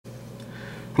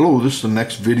Hello, this is the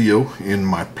next video in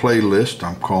my playlist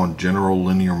I'm calling General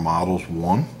Linear Models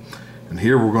 1, and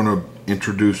here we're going to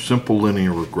introduce simple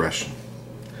linear regression.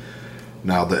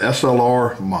 Now the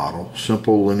SLR model,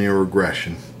 simple linear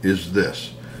regression, is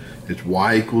this. It's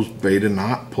y equals beta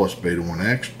naught plus beta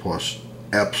 1x plus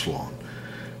epsilon.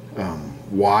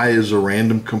 Y is a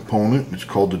random component. It's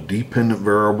called a dependent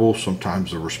variable,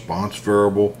 sometimes a response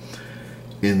variable.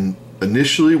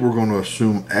 Initially we're going to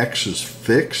assume x is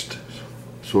fixed.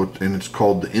 And it's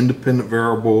called the independent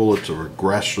variable. It's a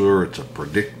regressor, it's a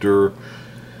predictor,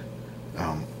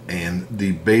 and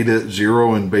the beta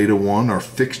 0 and beta 1 are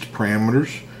fixed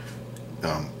parameters,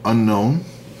 unknown.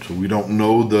 So we don't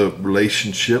know the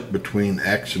relationship between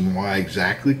x and y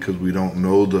exactly because we don't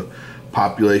know the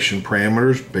population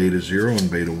parameters, beta 0 and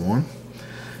beta 1.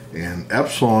 And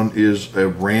epsilon is a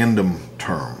random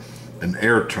term, an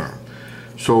error term.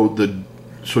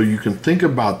 So you can think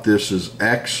about this as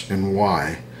x and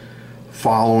y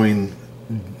following,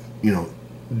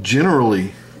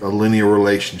 generally a linear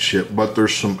relationship, but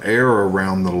there's some error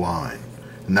around the line.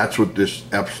 And that's what this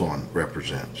epsilon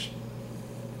represents.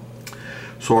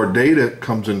 So our data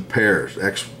comes in pairs,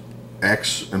 x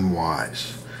and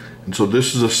y's. And so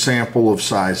this is a sample of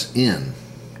size n,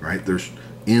 right? There's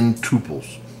n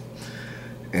tuples.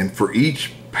 And for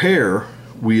each pair,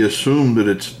 we assume that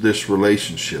it's this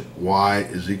relationship. Y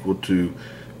is equal to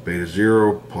beta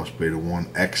 0 plus beta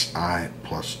 1 xi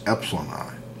plus epsilon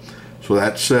I. So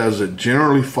that says it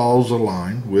generally follows a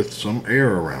line with some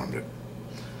error around it.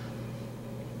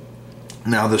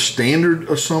 Now the standard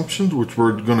assumptions, which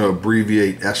we're going to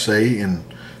abbreviate SA in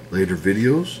later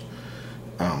videos,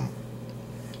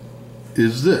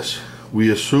 is this.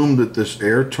 We assume that this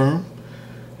error term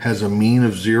has a mean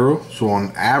of 0. So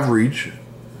on average,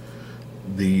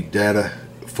 the data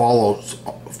follows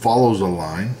a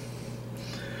line.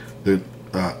 The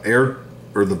error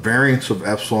or the variance of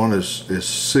epsilon is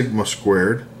sigma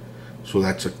squared, so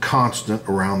that's a constant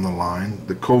around the line.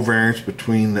 The covariance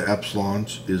between the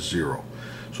epsilons is 0.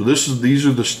 So these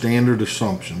are the standard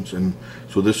assumptions, and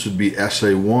so this would be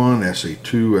SA1,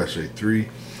 SA2, SA3.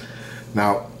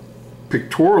 Now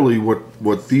pictorially,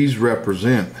 what these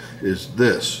represent is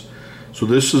this. So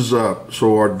this is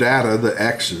so our data, the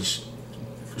x's,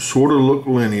 sort of look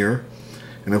linear,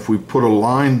 and if we put a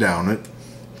line down it,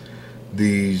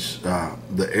 the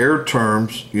error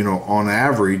terms, on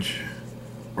average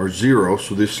are 0.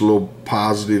 So this is a little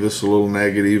positive, this is a little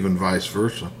negative, and vice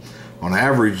versa. On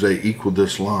average, they equal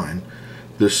this line.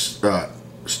 This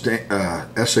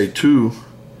SA2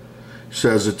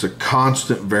 says it's a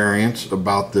constant variance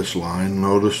about this line.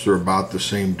 Notice they're about the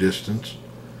same distance.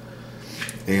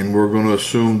 And we're going to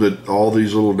assume that all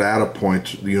these little data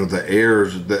points, the error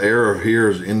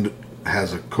here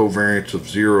has a covariance of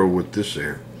 0 with this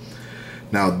error.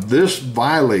 Now this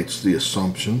violates the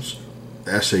assumptions,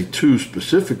 SA2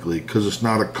 specifically, because it's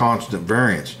not a constant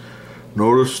variance.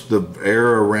 Notice the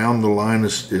error around the line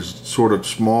is sort of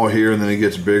small here, and then it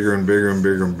gets bigger and bigger and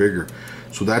bigger and bigger.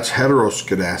 So that's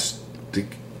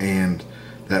heteroscedastic, and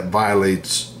that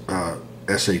violates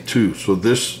SA2. So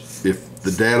this, if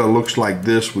the data looks like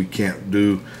this, we can't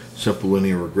do simple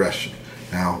linear regression.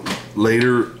 Now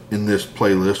later in this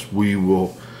playlist we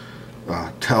will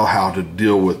tell how to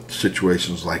deal with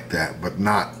situations like that, but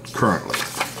not currently.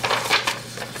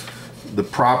 The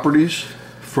properties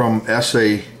from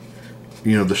SA,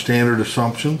 the standard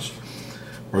assumptions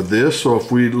are this. So if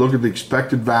we look at the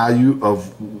expected value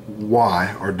of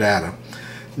y, our data,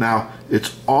 now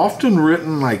it's often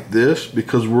written like this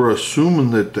because we're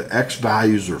assuming that the x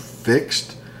values are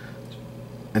fixed,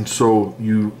 and so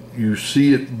you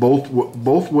see it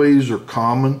both ways are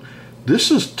common.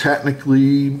 This is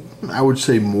technically, I would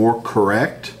say, more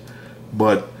correct,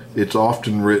 but it's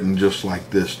often written just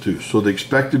like this too. So the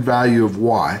expected value of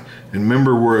y, and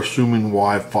remember we're assuming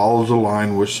y follows a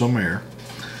line with some error.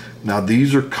 Now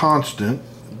these are constant,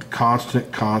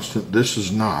 this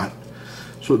is not.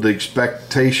 So the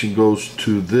expectation goes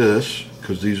to this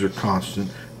because these are constant.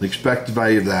 The expected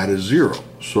value of that is 0.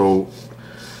 So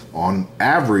on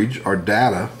average, our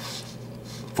data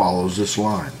follows this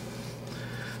line.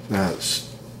 Now,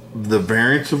 the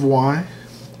variance of y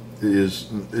is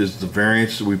the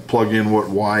variance that we plug in what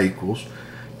y equals.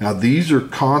 Now these are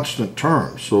constant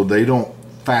terms, so they don't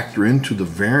factor into the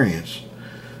variance.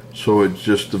 So it's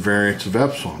just the variance of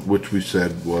epsilon, which we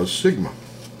said was sigma.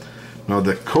 Now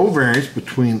the covariance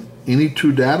between any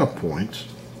two data points,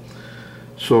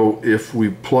 so if we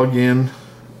plug in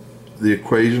the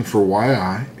equation for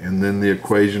yi and then the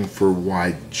equation for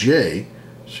yj,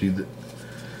 see that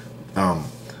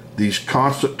These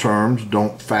constant terms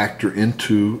don't factor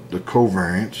into the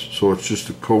covariance, so it's just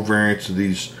the covariance of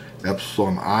these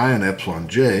epsilon I and epsilon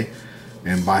j,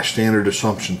 and by standard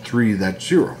assumption 3, that's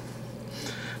 0.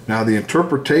 Now the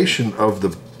interpretation of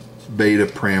the beta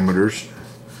parameters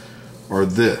are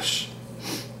this.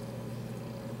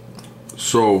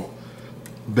 So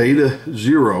beta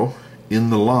 0 in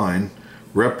the line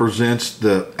represents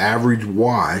the average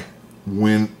y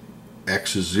when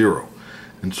x is 0.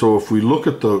 And so if we look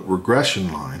at the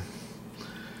regression line,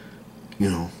 you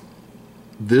know,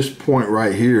 this point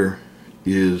right here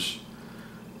is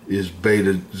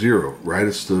beta 0, right?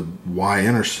 It's the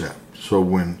y-intercept. So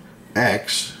when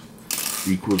x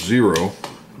equals 0,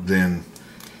 then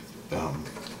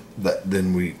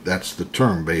that's the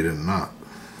term beta naught.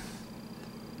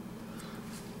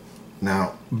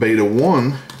 Now beta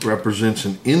 1 represents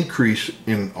an increase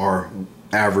in our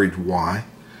average y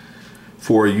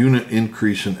for a unit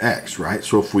increase in x, right?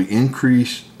 So if we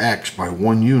increase x by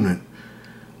 1 unit,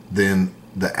 then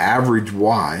the average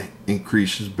y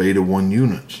increases beta 1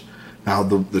 units. Now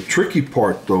the tricky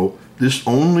part though, these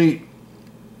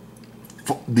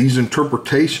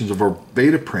interpretations of our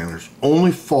beta parameters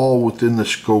only fall within the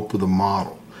scope of the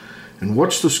model. And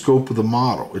what's the scope of the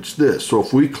model? It's this. So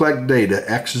if we collect data,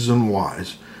 x's and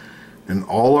y's, and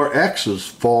all our x's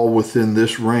fall within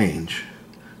this range,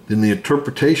 then the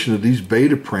interpretation of these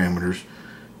beta parameters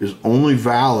is only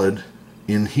valid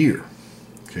in here,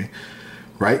 okay?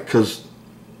 Right? Because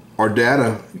our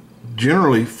data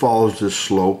generally follows this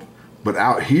slope, but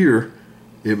out here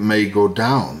it may go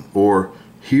down, or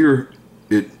here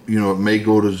it may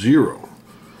go to 0.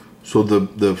 So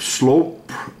the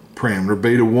slope parameter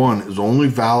beta 1 is only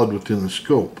valid within the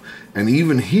scope, and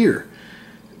even here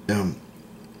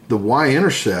the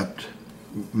y-intercept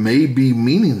may be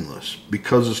meaningless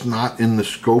because it's not in the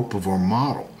scope of our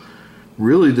model.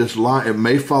 Really, this line, it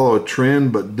may follow a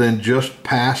trend, but then just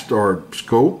past our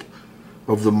scope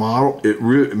of the model,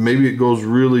 maybe it goes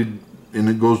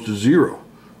to 0.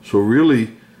 So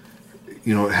really,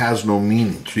 it has no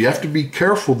meaning. So you have to be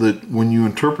careful that when you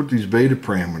interpret these beta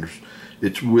parameters,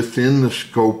 it's within the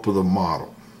scope of the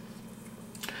model.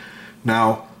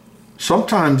 Now,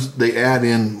 sometimes they add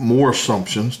in more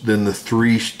assumptions than the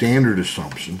 3 standard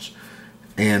assumptions.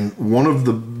 And one of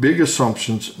the big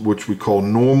assumptions, which we call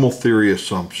normal theory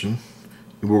assumption,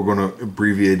 we're going to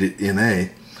abbreviate it NA,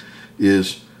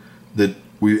 is that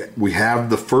we have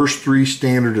the first 3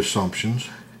 standard assumptions,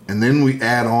 and then we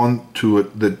add on to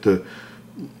it that the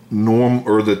norm,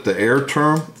 or that the error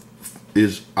term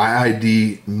is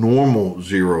IID normal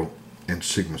 0 and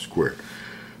sigma squared,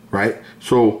 right?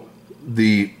 So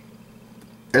the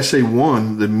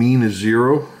SA1, the mean is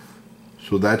 0,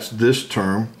 so that's this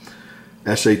term.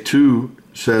 SA2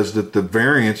 says that the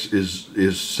variance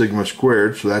is sigma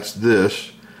squared, so that's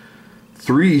this.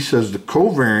 3 says the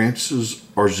covariances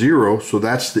are 0, so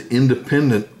that's the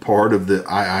independent part of the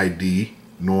IID,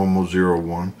 normal 0,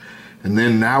 1. And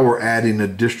then now we're adding a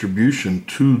distribution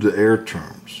to the error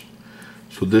terms.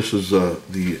 So this is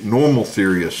the normal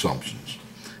theory assumptions.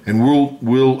 And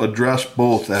we'll address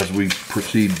both as we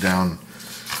proceed down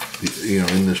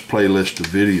in this playlist of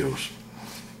videos.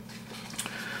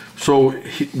 So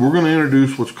we're going to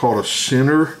introduce what's called a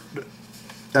centered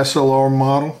SLR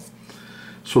model.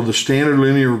 So the standard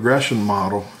linear regression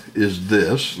model is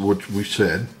this, which we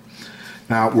said.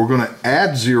 Now we're going to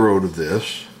add 0 to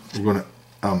this. We're going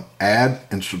to add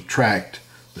and subtract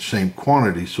the same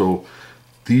quantity. So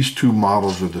these two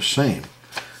models are the same.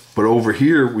 But over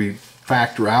here we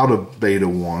factor out a beta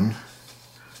 1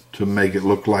 to make it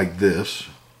look like this.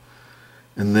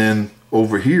 And then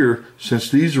over here,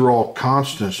 since these are all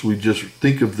constants, we just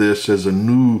think of this as a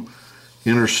new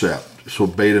intercept, so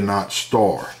beta naught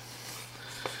star.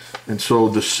 And so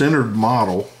the centered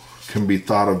model can be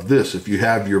thought of this. If you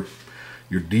have your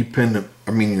independent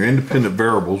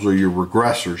variables or your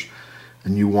regressors,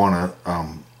 and you want to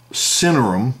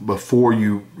center them before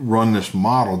you run this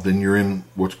model, then you're in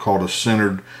what's called a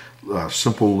centered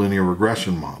simple linear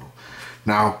regression model.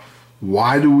 Now,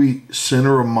 why do we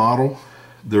center a model?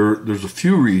 There's a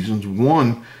few reasons.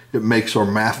 One, it makes our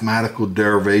mathematical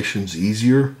derivations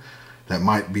easier. That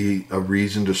might be a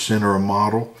reason to center a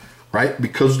model, right?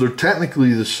 Because they're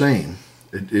technically the same.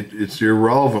 It's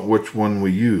irrelevant which one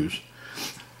we use.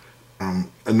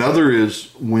 Another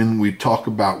is when we talk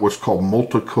about what's called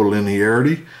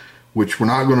multicollinearity, which we're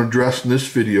not going to address in this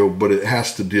video, but it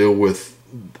has to deal with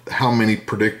how many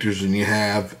predictors you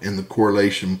have and the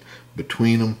correlation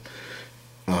between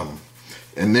them.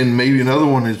 And then maybe another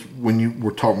one is when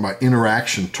we're talking about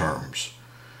interaction terms,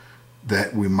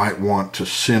 that we might want to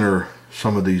center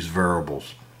some of these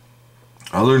variables.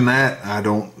 Other than that, I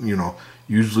don't, you know,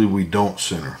 usually we don't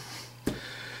center.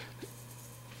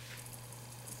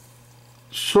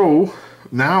 So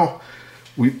now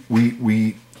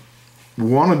we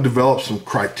want to develop some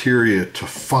criteria to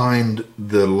find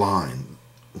the line.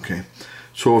 Okay,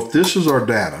 so if this is our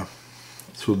data,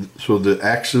 so the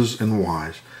x's and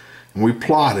y's, and we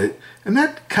plot it, and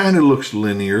that kind of looks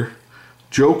linear.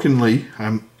 Jokingly,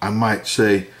 I might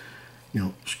say, you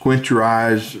know, squint your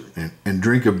eyes and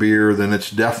drink a beer, then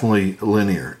it's definitely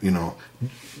linear, you know,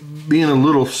 being a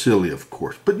little silly, of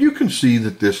course. But you can see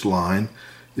that this line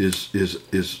is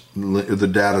the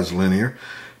data is linear.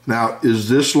 Now, is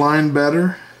this line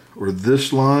better, or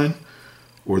this line,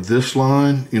 or this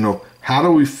line? You know, how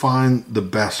do we find the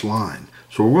best line?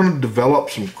 So we're going to develop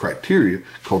some criteria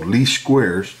called least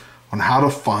squares on how to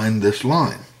find this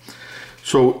line.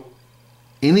 So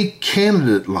any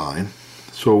candidate line,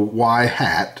 so y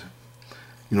hat,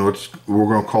 you know, we're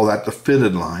going to call that the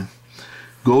fitted line,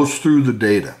 goes through the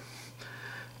data.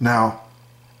 Now,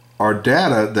 our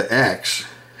data, the x,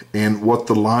 and what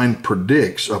the line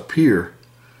predicts up here,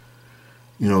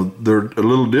 you know, they're a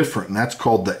little different, and that's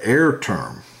called the error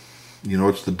term. You know,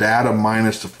 it's the data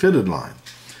minus the fitted line.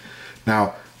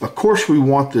 Now, of course, we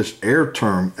want this error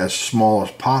term as small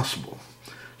as possible.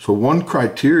 So one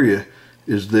criteria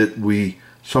is that we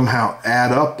somehow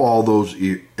add up all those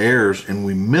errors and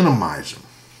we minimize them.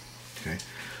 Okay,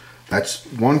 that's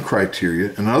one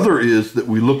criteria. Another is that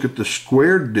we look at the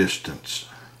squared distance.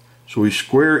 So we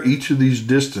square each of these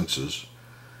distances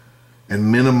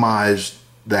and minimize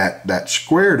that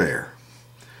squared error.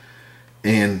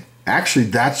 And actually,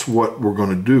 that's what we're going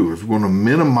to do, is we're going to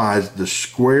minimize the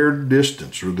squared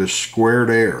distance, or this squared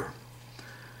error,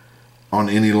 on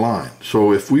any line.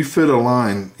 So if we fit a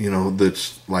line, you know,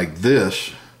 that's like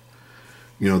this,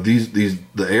 you know,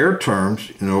 the error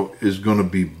terms, you know, is going to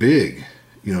be big,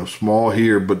 you know, small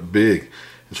here but big.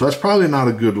 And so that's probably not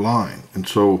a good line. And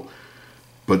so,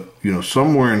 but you know,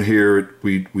 somewhere in here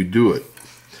we do it.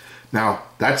 Now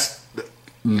that's the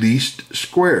least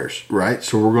squares, right?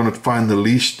 So we're going to find the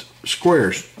least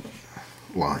squares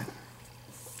line.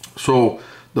 So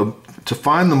to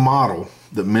find the model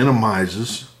that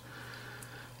minimizes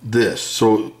this,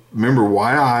 so remember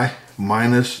yi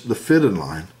minus the fitted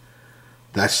line,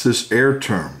 that's this error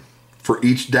term for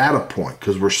each data point,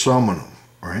 because we're summing them,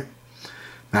 right?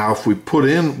 Now if we put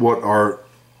in what our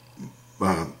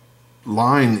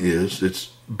line is, it's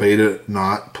beta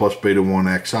naught plus beta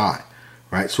 1 xi,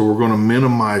 right? So we're going to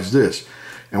minimize this,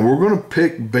 and we're going to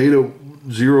pick beta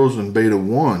zeros and beta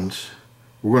 1s.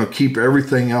 We're going to keep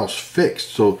everything else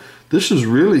fixed. So this is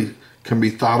really can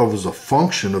be thought of as a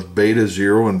function of beta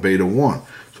 0 and beta 1.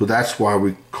 So that's why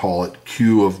we call it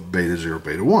Q of beta 0,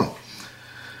 beta 1.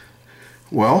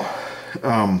 Well,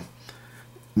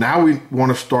 now we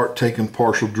want to start taking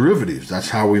partial derivatives. That's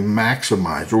how we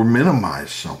maximize or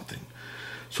minimize something.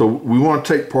 So we want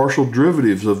to take partial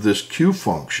derivatives of this Q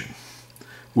function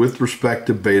with respect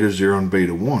to beta 0 and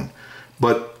beta 1.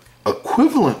 But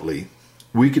equivalently,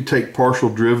 we could take partial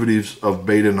derivatives of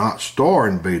beta naught star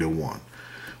and beta 1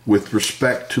 with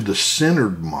respect to the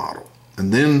centered model.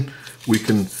 And then we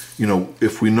can, you know,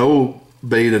 if we know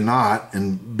beta naught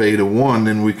and beta 1,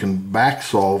 then we can back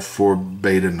solve for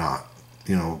beta naught,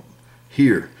 you know,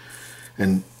 here.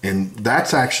 And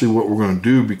that's actually what we're going to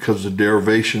do, because the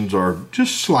derivations are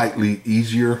just slightly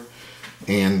easier,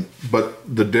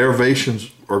 but the derivations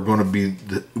are going to be,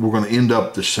 we're going to end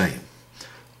up the same,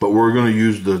 but we're going to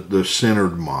use the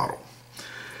centered model.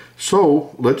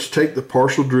 So let's take the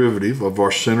partial derivative of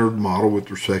our centered model with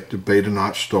respect to beta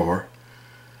naught star,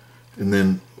 and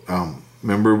then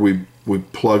remember we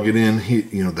plug it in here,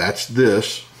 you know, that's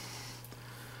this,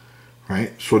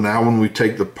 right? So now when we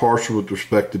take the partial with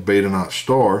respect to beta naught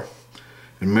star,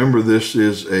 and remember this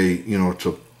is a, you know, it's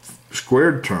a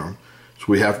squared term, so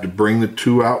we have to bring the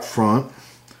 2 out front,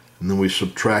 and then we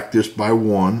subtract this by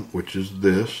 1, which is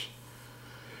this.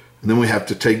 And then we have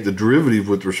to take the derivative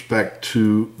with respect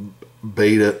to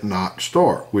beta naught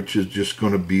star, which is just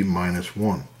going to be minus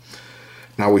 1.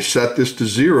 Now we set this to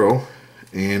 0,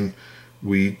 and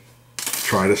we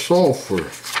try to solve for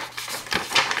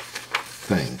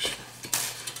things.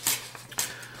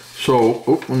 So,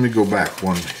 let me go back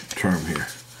one term here.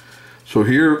 So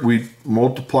here we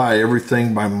multiply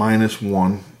everything by minus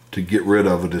 1 to get rid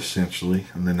of it, essentially,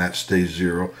 and then that stays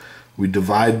 0. We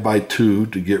divide by 2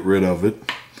 to get rid of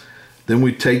it. Then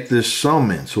we take this sum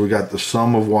in. So we got the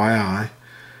sum of yi, and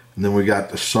then we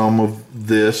got the sum of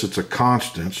this. It's a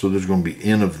constant, so there's going to be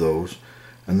n of those.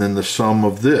 And then the sum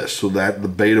of this, so that the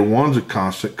beta 1's a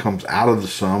constant, comes out of the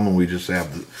sum, and we just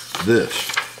have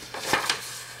this.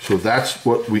 So that's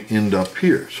what we end up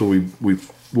here. So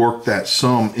we've worked that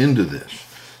sum into this.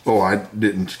 Oh, I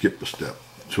didn't skip a step.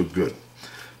 So good.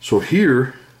 So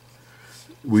here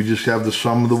we just have the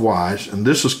sum of the y's, and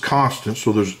this is constant,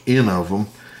 so there's n of them,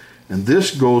 and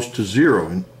this goes to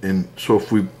 0. And so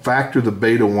if we factor the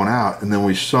beta 1 out and then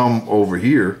we sum over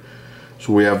here,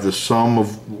 so we have the sum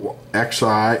of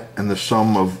xi and the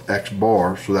sum of x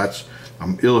bar. So that's,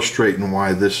 I'm illustrating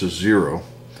why this is 0.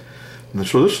 And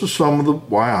so this is the sum of the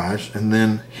yi's, and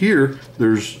then here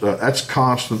there's that's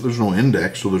constant, there's no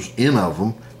index, so there's n of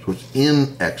them, so it's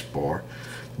n x bar.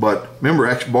 But remember,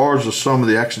 x bar is the sum of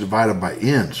the x divided by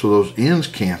n, so those n's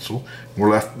cancel, and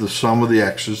we're left with the sum of the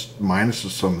x's minus the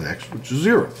sum of the x, which is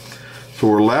 0. So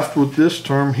we're left with this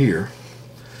term here,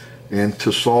 and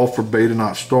to solve for beta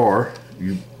naught star,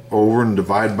 you over and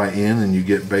divide by n, and you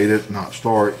get beta naught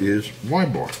star is y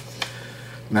bar.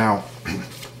 Now,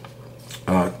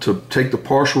 to take the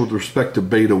partial with respect to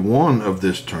beta 1 of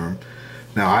this term,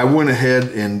 now I went ahead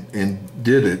and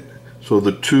did it. So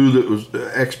the 2 that was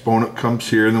the exponent comes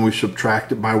here, and then we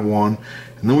subtract it by 1,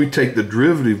 and then we take the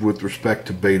derivative with respect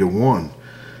to beta 1.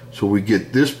 So we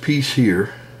get this piece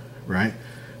here, right?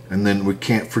 And then we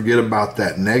can't forget about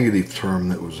that negative term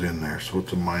that was in there, so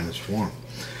it's a minus 1.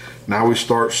 Now we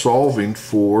start solving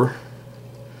for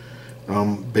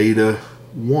beta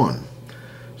 1.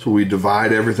 So we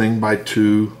divide everything by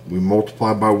 2, we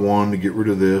multiply by 1 to get rid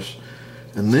of this,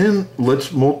 and then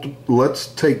let's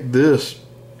take this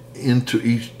into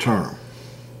each term.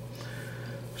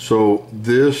 So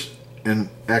this and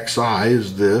xi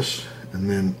is this, and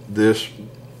then this,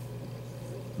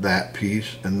 that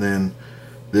piece, and then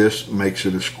this makes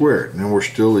it a squared, and then we're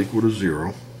still equal to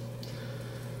 0.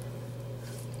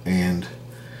 And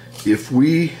if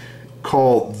we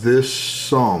call this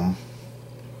sum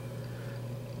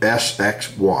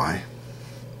SXY,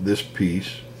 this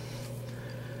piece,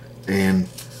 and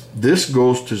this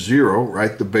goes to 0,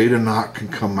 right? The beta naught can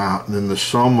come out, and then the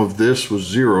sum of this was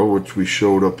 0, which we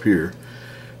showed up here.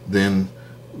 Then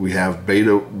we have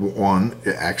beta 1,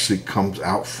 it actually comes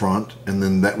out front, and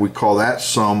then that we call that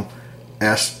sum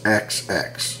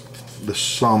SXX, the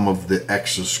sum of the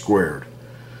x's squared.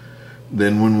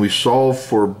 Then when we solve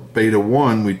for beta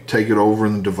 1, we take it over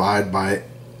and divide by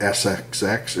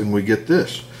SXX, and we get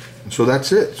this. And so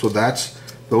that's it. So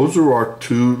those are our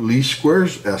 2 least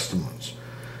squares estimates.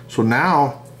 So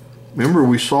now, remember,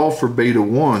 we solve for beta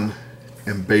 1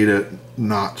 and beta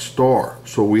naught star.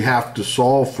 So we have to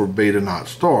solve for beta naught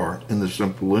star in the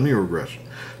simple linear regression.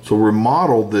 So we're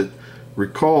modeled that,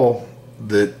 recall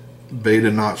that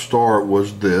beta naught star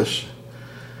was this.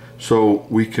 So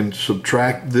we can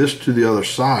subtract this to the other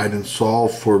side and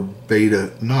solve for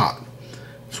beta naught.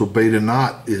 So beta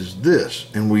naught is this,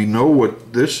 and we know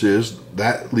what this is.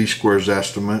 That least squares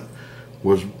estimate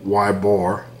was y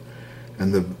bar,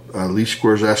 and the least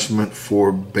squares estimate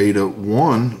for beta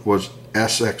 1 was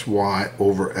SXY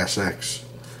over SX,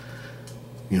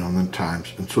 and then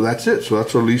times. And so that's it. So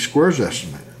that's our least squares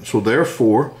estimate. So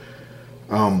therefore,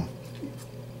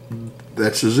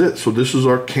 that's it. So this is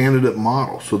our candidate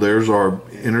model. So there's our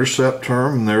intercept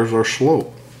term, and there's our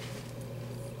slope.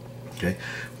 Okay.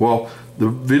 Well, the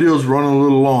video is running a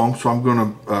little long, so I'm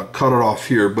going to cut it off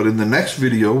here. But in the next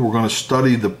video, we're going to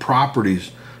study the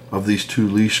properties of these 2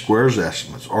 least squares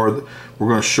estimates. We're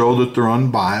going to show that they're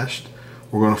unbiased.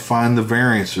 We're going to find the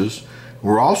variances.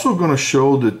 We're also going to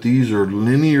show that these are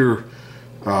linear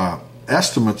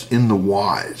estimates in the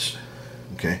y's.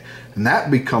 Okay, and that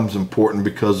becomes important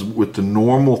because with the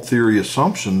normal theory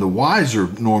assumption, the y's are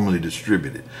normally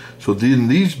distributed. So then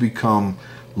these become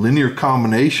linear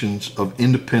combinations of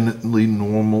independently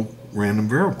normal random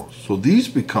variables. So these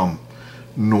become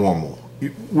normal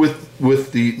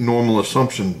with the normal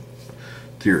assumption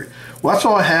theory. Well, that's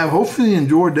all I have. Hopefully you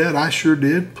enjoyed that. I sure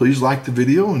did. Please like the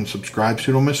video and subscribe so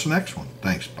you don't miss the next one.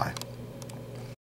 Thanks. Bye.